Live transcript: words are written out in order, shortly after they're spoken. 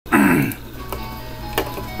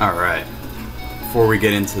Alright, before we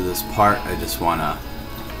get into this part, I just want to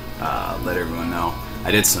let everyone know I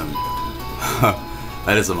did some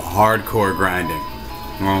hardcore grinding.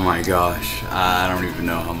 Oh my gosh, I don't even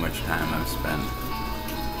know how much time I've spent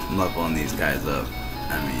leveling these guys up.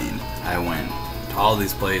 I mean, I went to all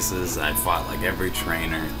these places, I fought like every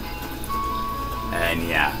trainer, and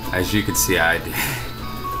yeah, as you can see, I did.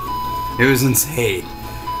 It was insane.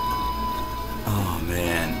 Oh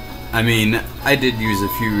man. I mean, I did use a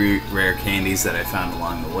few rare candies that I found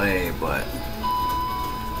along the way, but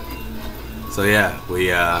so yeah, we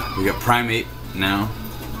got Primate now,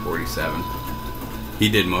 47. He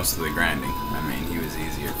did most of the grinding. I mean, he was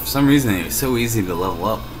easier. For some reason, he was so easy to level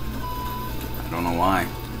up. I don't know why.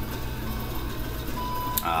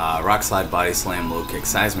 Rock Slide, Body Slam, Low Kick,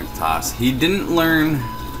 Seismic Toss. He didn't learn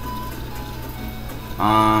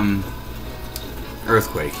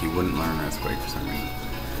Earthquake. He wouldn't learn Earthquake for some reason.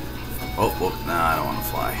 Oh, no, I don't want to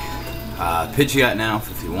fly. Pidgeot now,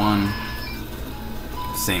 51.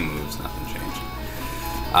 Same moves, nothing changed.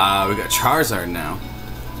 We got Charizard now,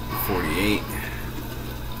 48.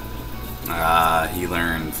 He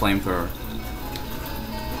learned Flamethrower.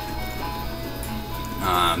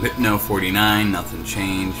 Hypno, 49, nothing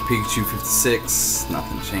changed. Pikachu, 56,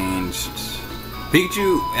 nothing changed.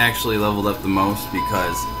 Pikachu actually leveled up the most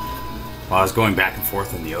because while I was going back and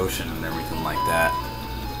forth in the ocean and everything like that,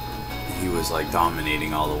 he was like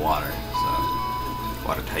dominating all the water, so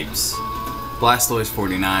water types. Blastoise,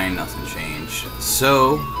 49, nothing changed.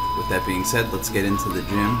 So, with that being said, let's get into the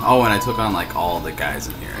gym. Oh, and I took on like all the guys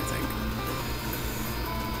in here, I think,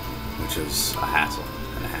 which was a hassle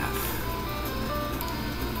and a half.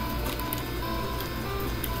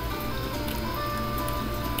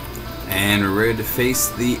 And we're ready to face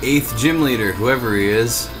the 8th gym leader, whoever he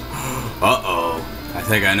is. Uh-oh. I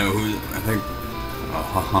think I know who...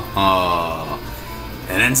 Oh,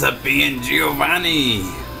 it ends up being Giovanni.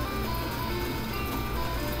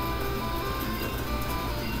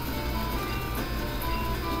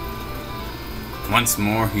 Once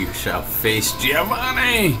more, he shall face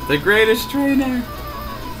Giovanni, the greatest trainer.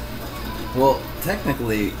 Well,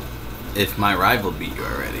 technically, if my rival beat you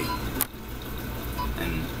already,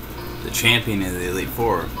 and the champion of the Elite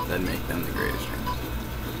Four, that'd make them the greatest trainer.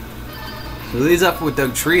 So he leads up with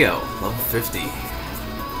Dugtrio, level 50.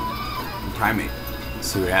 And Primate. Let's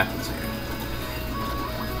see what happens here.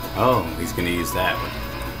 Oh, he's gonna use that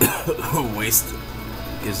one. Waste.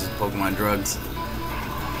 Gives his Pokemon drugs.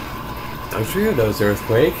 Dugtrio does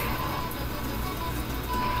Earthquake.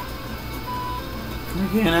 Why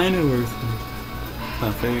can't I know Earthquake?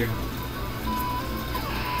 Not fair.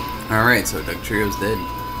 Alright, so Dugtrio's dead.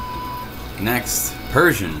 Next,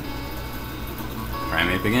 Persian.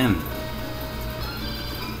 Primate again.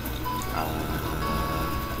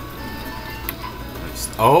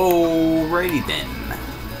 Alrighty then.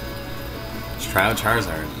 Let's try out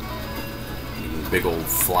Charizard. Big old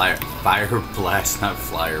fire blast, not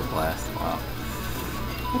flyer blast. Wow.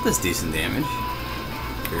 That does decent damage.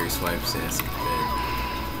 Fairy swipes, yes, dead.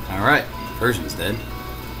 Alright, Persian's dead.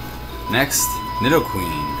 Next,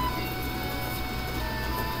 Nidoqueen.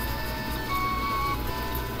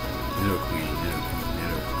 Nidoqueen.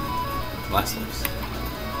 Blastoise.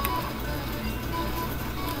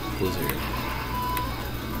 Blizzard.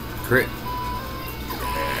 Crit.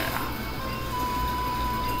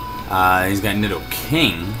 Yeah. He's got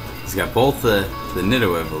Nidoking. He's got both the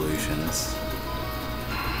Nido evolutions,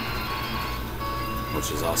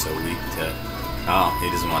 which is also weak to... Oh, he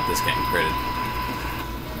doesn't want this getting critted.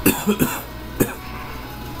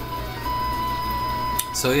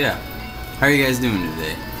 So yeah, how are you guys doing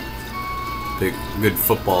today? Big good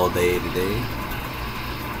football day today.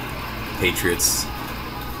 Patriots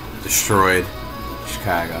destroyed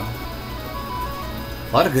Chicago.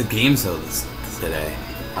 A lot of good games though today.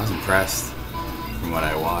 I was impressed from what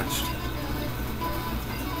I watched.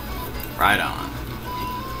 Right on.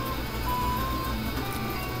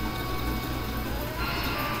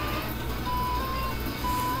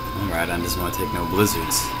 Rhydon doesn't want to take no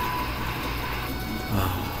blizzards.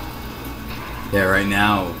 Oh. Yeah, right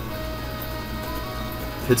now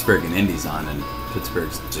Pittsburgh and Indy's on, and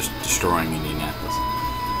Pittsburgh's just destroying Indianapolis.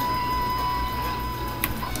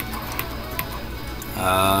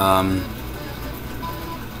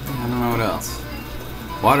 I don't know what else.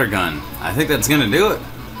 Water gun. I think that's gonna do it.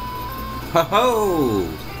 Ho ho!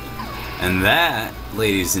 And that,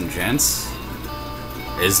 ladies and gents,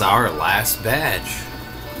 is our last badge.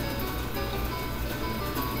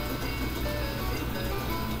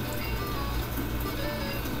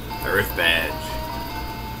 Earth badge.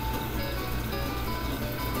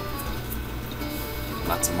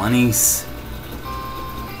 Lots of monies.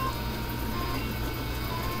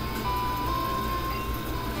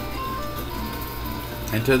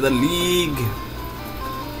 Enter the league.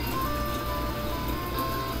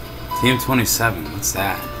 Team 27, what's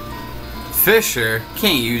that? Fisher?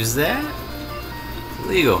 Can't use that. It's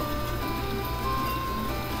illegal.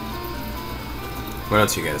 What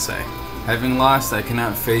else you gotta say? Having lost, I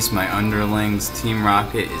cannot face my underlings. Team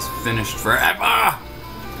Rocket is finished forever!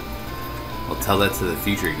 I'll tell that to the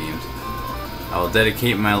future games. I will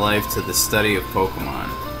dedicate my life to the study of Pokemon.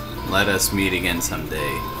 Let us meet again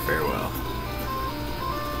someday. Farewell.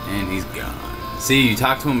 And he's gone. See, you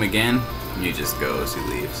talk to him again, and he just goes, he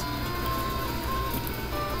leaves.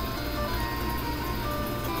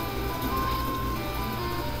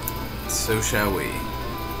 So shall we.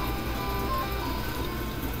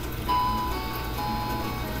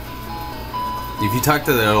 If you talk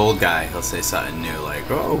to that old guy, he'll say something new, like,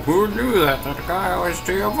 "Oh, who knew that the guy was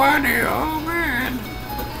Giovanni? Oh man,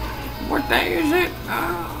 what day is it?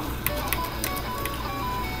 Oh."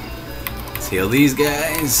 Let's heal these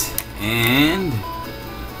guys and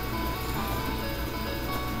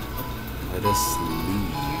let us leave.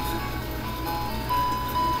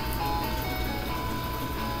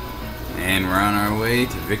 And we're on our way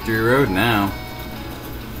to Victory Road now.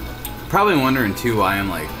 Probably wondering too why I'm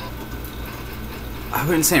like, I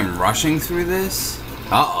wouldn't say I'm rushing through this.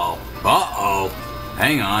 Uh-oh. Uh-oh.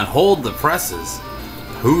 Hang on. Hold the presses.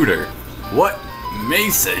 Hooter. What?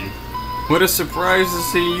 Mason. What a surprise to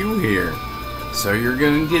see you here. So you're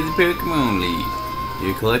gonna get the Pokemon League.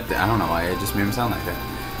 You collected... I don't know why it just made me sound like that.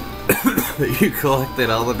 You collected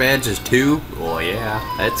all the badges too? Oh yeah.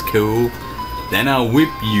 That's cool. Then I'll whip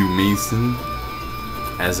you, Mason.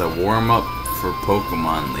 As a warm-up for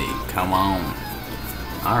Pokemon League. Come on.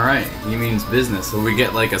 Alright, he means business. So we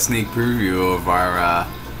get like a sneak preview of our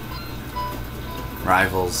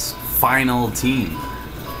rival's final team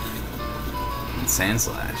in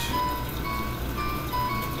Sandslash.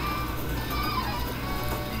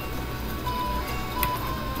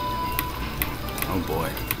 Oh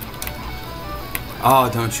boy. Oh,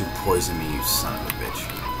 don't you poison me, you son of a bitch.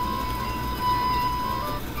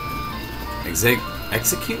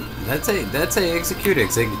 Execute? That's a execute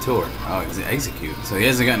executor. Oh, execute. So he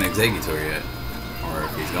hasn't gotten executor yet, or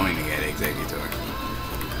if he's going to get executor.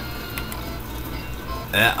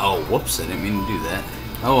 Oh, whoops! I didn't mean to do that.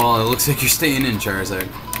 Oh well, it looks like you're staying in, Charizard.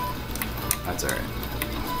 That's alright.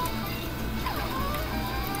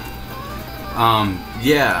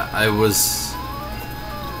 Yeah, I was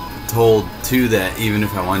told too that even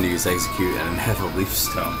if I wanted to use execute, I didn't have a leaf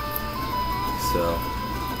stone, so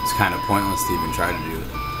it's kind of pointless to even try to do it.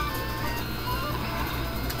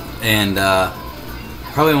 And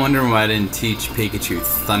probably wondering why I didn't teach Pikachu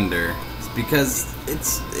Thunder. It's because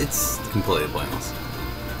it's completely pointless.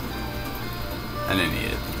 I didn't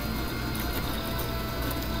need it.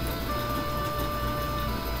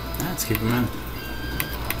 Let's keep him in.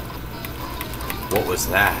 What was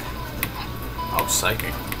that? Oh,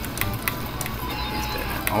 Psychic. He's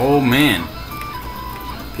dead. Oh man,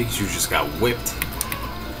 Pikachu just got whipped.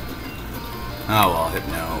 Oh well,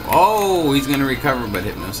 Hypno. Oh, he's gonna recover, but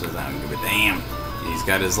Hypno says I don't give a damn. He's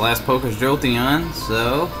got his last Poke's Jolteon,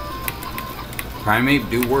 so Primeape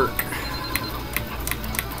do work.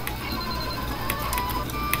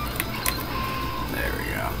 There we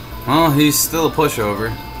go. Well, he's still a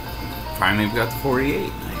pushover. Primeape got the 48.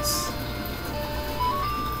 Nice.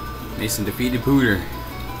 Mason defeated Pooter.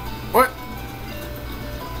 What?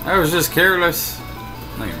 I was just careless.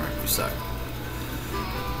 No, you're right. You suck.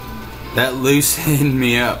 That loosened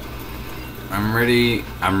me up. I'm ready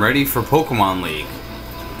for Pokemon League.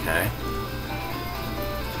 Okay.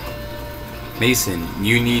 Mason,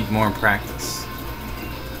 you need more practice.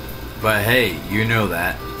 But hey, you know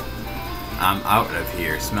that. I'm out of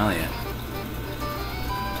here. Smell ya.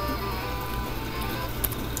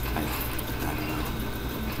 I don't know.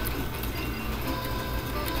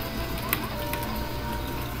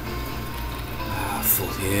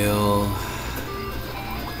 Full heal.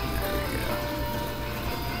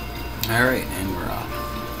 Alright, and we're off.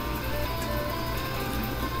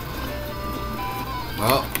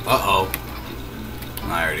 Well, uh-oh.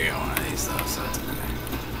 I already got one of these though, so it's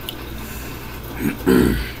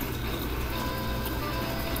okay.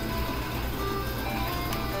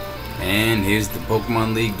 And here's the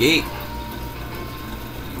Pokemon League gate.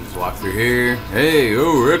 Let's walk through here. Hey,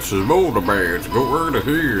 oh, that's the Boulder Badge. Go right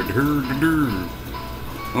ahead.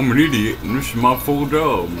 I'm an idiot, and this is my full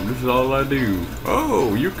job, and this is all I do.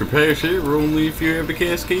 Oh, you can pass here only if you have the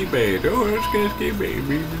Cascade Badge. Oh, that's Cascade Badge.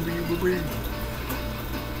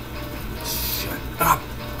 Shut up.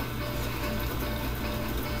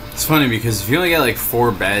 It's funny because if you only got like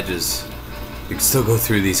 4 badges, you can still go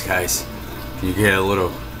through these guys. You get a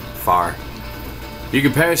little far. You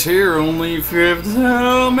can pass here only if you have to.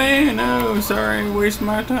 Oh man, no, sorry, wasting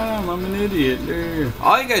my time. I'm an idiot. Dude.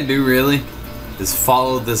 All you gotta do really is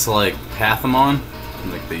follow this like path I'm on,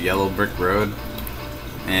 like the yellow brick road,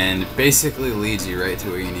 and it basically leads you right to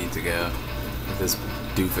where you need to go with this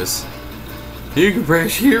doofus. You can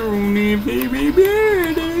pass here only if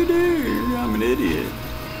I'm an idiot.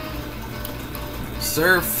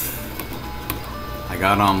 Surf. I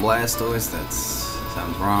got on Blastoise. That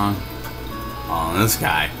sounds wrong. On this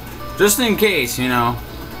guy, just in case, you know,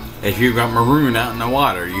 if you got marooned out in the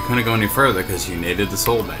water, you couldn't go any further because you needed the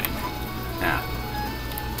soul bank. Yeah,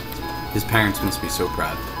 his parents must be so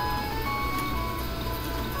proud.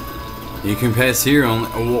 You can pass here only.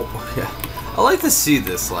 Oh, yeah. I like to see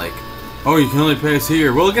this, like, oh, you can only pass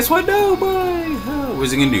here. Well, guess what? No, boy. Oh,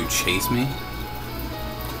 what's he gonna do? Chase me?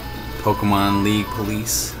 Pokemon League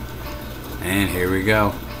Police. And here we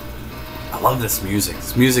go. I love this music.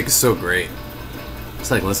 This music is so great. Just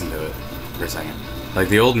like listen to it for a second. Like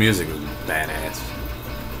the old music was badass.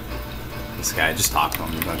 This guy, just talk to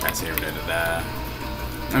him. You're going to pass here. Da, da, da.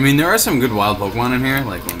 I mean, there are some good wild Pokemon in here.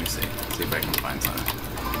 Like, let me see. See if I can find something.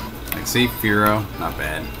 Like, see, Fearow, not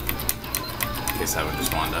bad. In case I would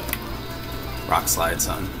just want to rock slide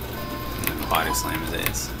something and then body slam his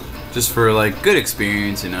ass. Just for like good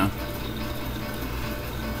experience, you know.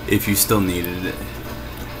 If you still needed it.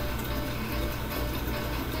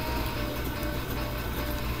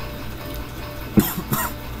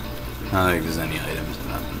 I don't think there's any items or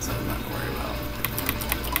nothing, so I'm not gonna worry about.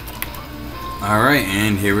 Alright,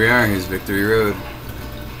 and here we are. Here's Victory Road.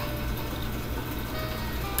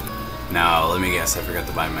 Now, let me guess, I forgot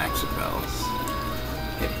to buy Max Repels.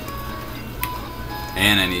 Yep.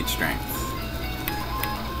 And I need Strength.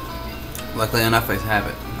 Luckily enough, I have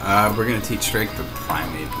it. We're gonna teach Strength to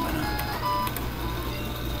Primate. Why not?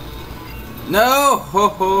 No! Ho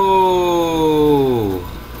ho!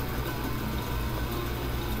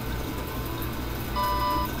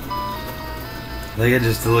 I think I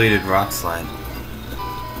just deleted Rock Slide.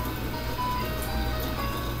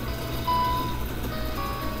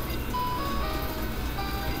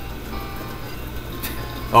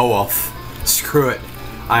 Oh well, screw it.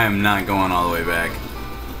 I am not going all the way back.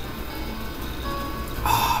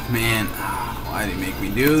 Oh man, why did he make me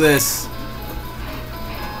do this?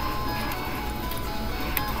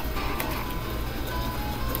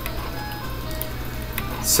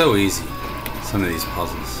 So easy, some of these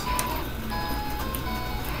puzzles.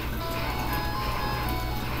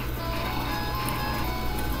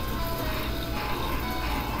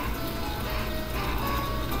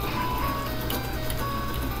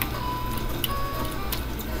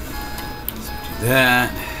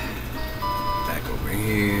 That back over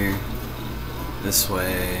here, this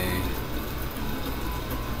way.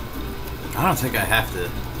 I don't think I have to. Do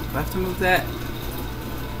I have to move that?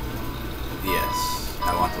 Yes,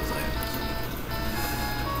 I want those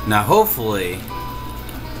items. Now, hopefully.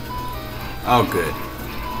 Oh, good.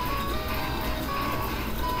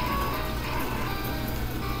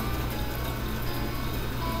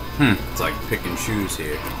 It's like pick and choose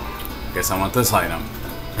here. Guess I want this item.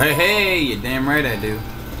 Hey, hey, you're damn right I do.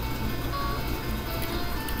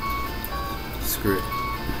 Screw it.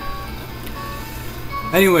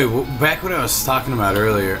 Anyway, back what I was talking about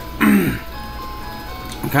earlier. I'm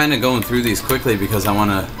kind of going through these quickly because I want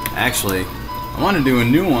to do a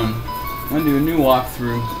new one. I want to do a new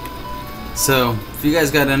walkthrough. So, if you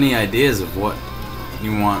guys got any ideas of what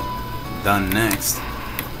you want done next,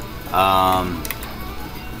 I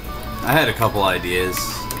had a couple ideas.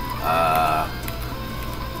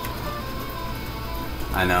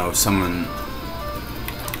 I know somebody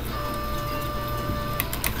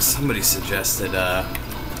suggested, crap.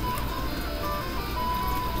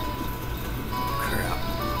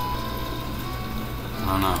 I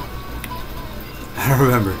don't know. I don't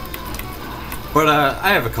remember. But, I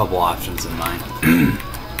have a couple options in mind.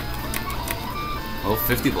 Oh,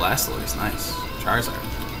 50 Blastoise, nice. Charizard.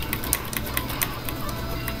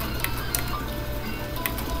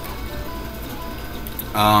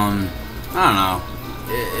 I don't know.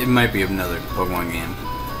 It might be another Pokemon game.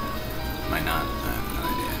 Might not. I have no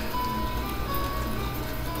idea.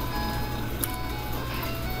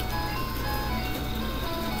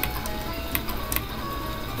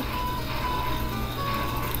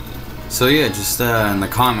 So yeah, just in the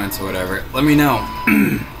comments or whatever, let me know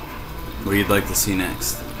what you'd like to see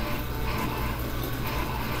next.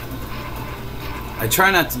 I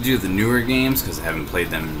try not to do the newer games because I haven't played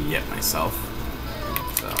them yet myself.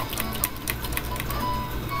 So,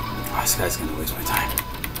 oh, this guy's gonna waste my time.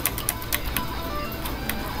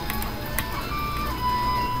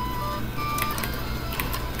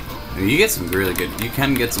 mean, you get some really good. You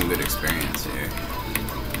can get some good experience here.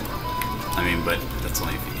 I mean, but that's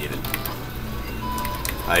only if you need it.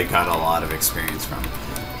 I got a lot of experience from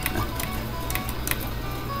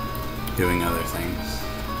doing other things.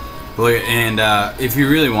 But, and if you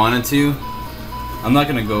really wanted to, I'm not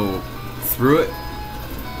gonna go through it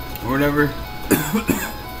or whatever.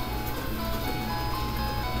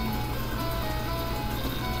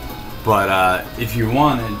 But if you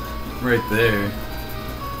wanted, right there,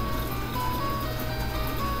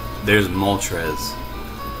 there's Moltres.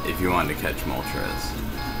 If you wanted to catch Moltres.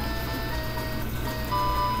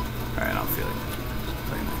 Alright, I don't feel like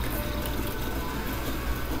playing that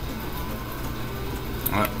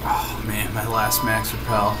guy. Oh man, my last max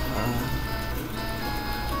repel.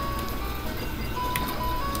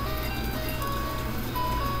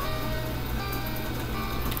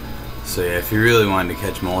 So yeah, if you really wanted to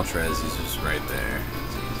catch Moltres, he's just right there.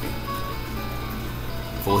 It's easy.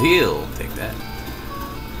 Full heal, take that.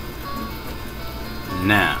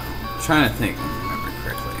 Now, I'm trying to think, if I remember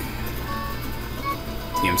correctly.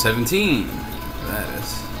 TM17, that is.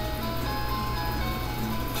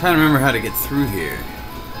 I'm trying to remember how to get through here.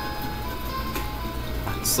 I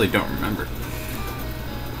honestly don't remember.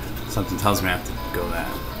 Something tells me I have to go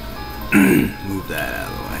that. Move that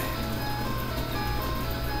out of the way.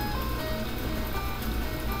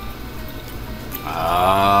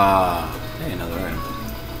 Ah, hey, another item.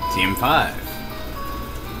 TM5.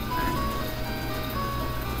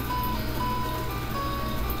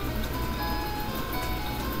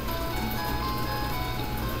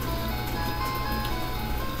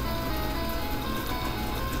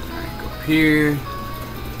 Alright, go up here.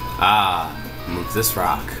 Ah, move this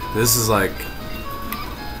rock. This is like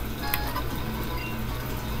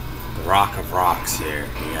the rock of rocks here.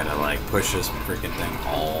 You gotta like push this freaking thing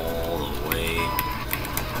all the way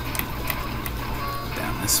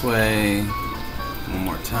down this way. One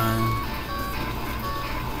more time.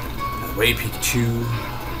 That way, Pikachu. You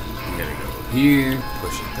gotta go here,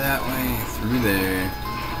 push it that way, through there,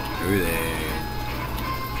 through there.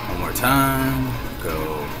 One more time.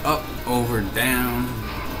 Go up, over, down,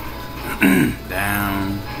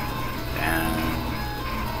 down, down.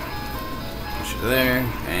 Push it there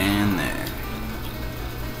and there.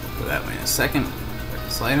 Go that way in a second. Grab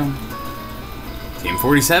this item.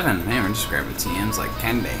 TM47. Man, we're just grabbing TMs like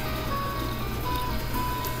candy.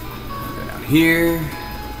 Go down here.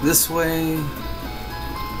 This way.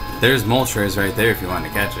 There's Moltres right there if you want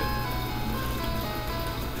to catch it.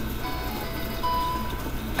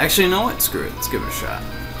 Actually, you know what? Screw it. Let's give it a shot.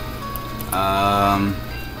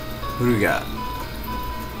 Who do we got?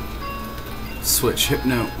 Switch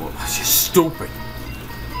Hypno. Whoa, she's stupid.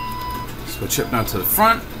 Switch Hypno to the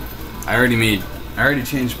front. I already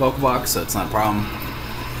changed Pokebox, so it's not a problem.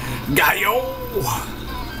 Gaio!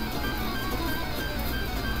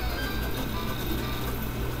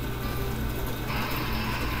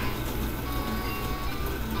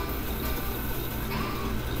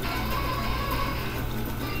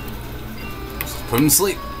 Just put him to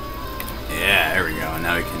sleep. Yeah, there we go. And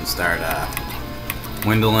now we can start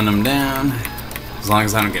dwindling them down. As long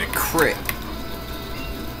as I don't get a crit.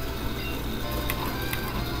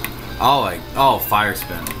 Oh, Fire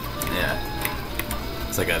Spin. Yeah.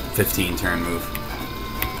 It's like a 15 turn move.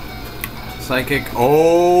 Psychic.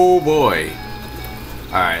 Oh boy.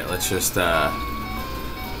 Alright, let's just put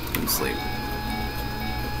him to sleep.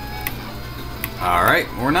 Alright,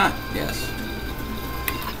 or not. Yes.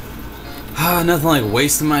 Nothing like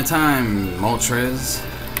wasting my time, Moltres.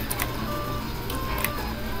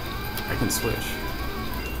 I can switch.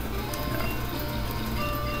 No.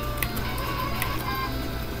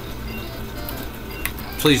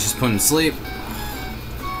 Please just put him to sleep.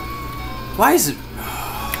 Why is it...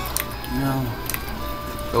 No.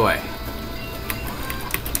 Go away.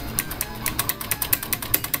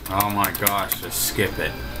 Oh my gosh, just skip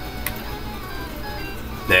it.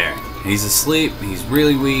 There. He's asleep. He's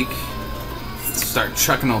really weak. Start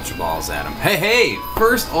chucking Ultra Balls at him. Hey, hey!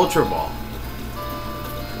 First Ultra Ball.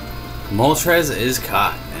 Moltres is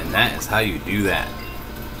caught, and that is how you do that.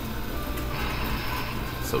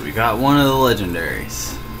 So we got one of the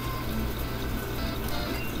legendaries.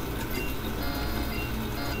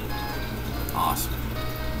 Awesome.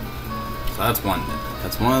 So that's one.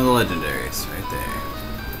 That's one of the legendaries right there.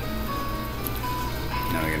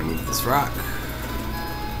 Now we're gonna move this rock.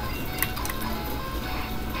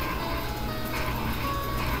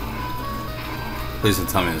 Please don't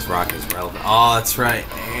tell me this rock is relevant. Oh, that's right.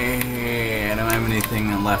 Hey, I don't have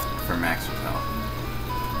anything left for max repel.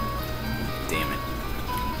 Damn it.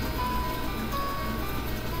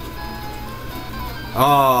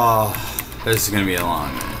 Oh, this is gonna be a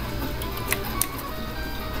long one.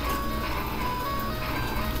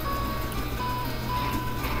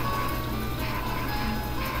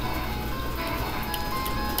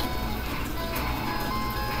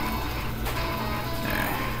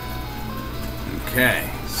 Okay,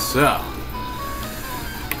 so.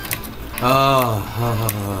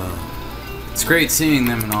 It's great seeing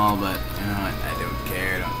them and all, but you know what? I don't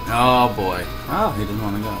care. Oh boy. Oh, he doesn't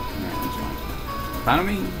want to go. Follow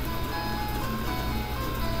me.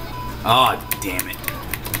 Oh, damn it.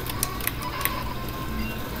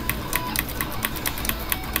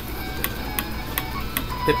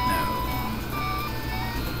 Hypno.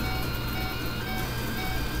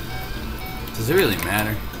 Does it really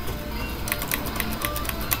matter?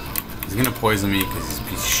 He's gonna poison me because he's a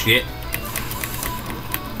piece of shit.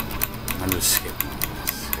 I'm just skipping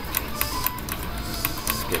this.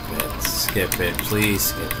 Skip it. Skip it. Please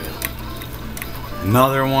skip it.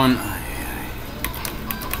 Another one.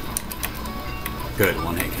 Good.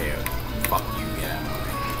 One hit KO. Fuck you. Get out of my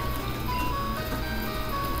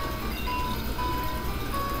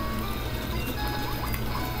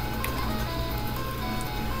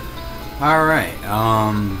way. Alright.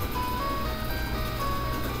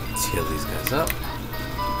 Let's heal these guys up.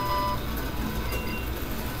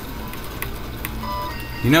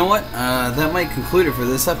 You know what? That might conclude it for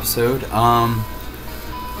this episode.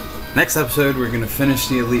 Next episode, we're gonna finish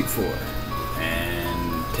the Elite Four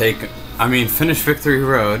and finish Victory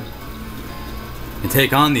Road and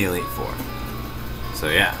take on the Elite Four. So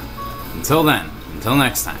yeah, until then, until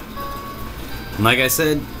next time. And like I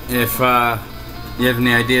said, if you have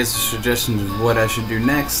any ideas or suggestions of what I should do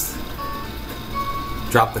next,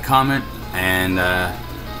 drop the comment and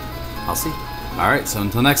I'll see. Alright, so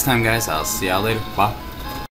until next time, guys, I'll see y'all later. Bye.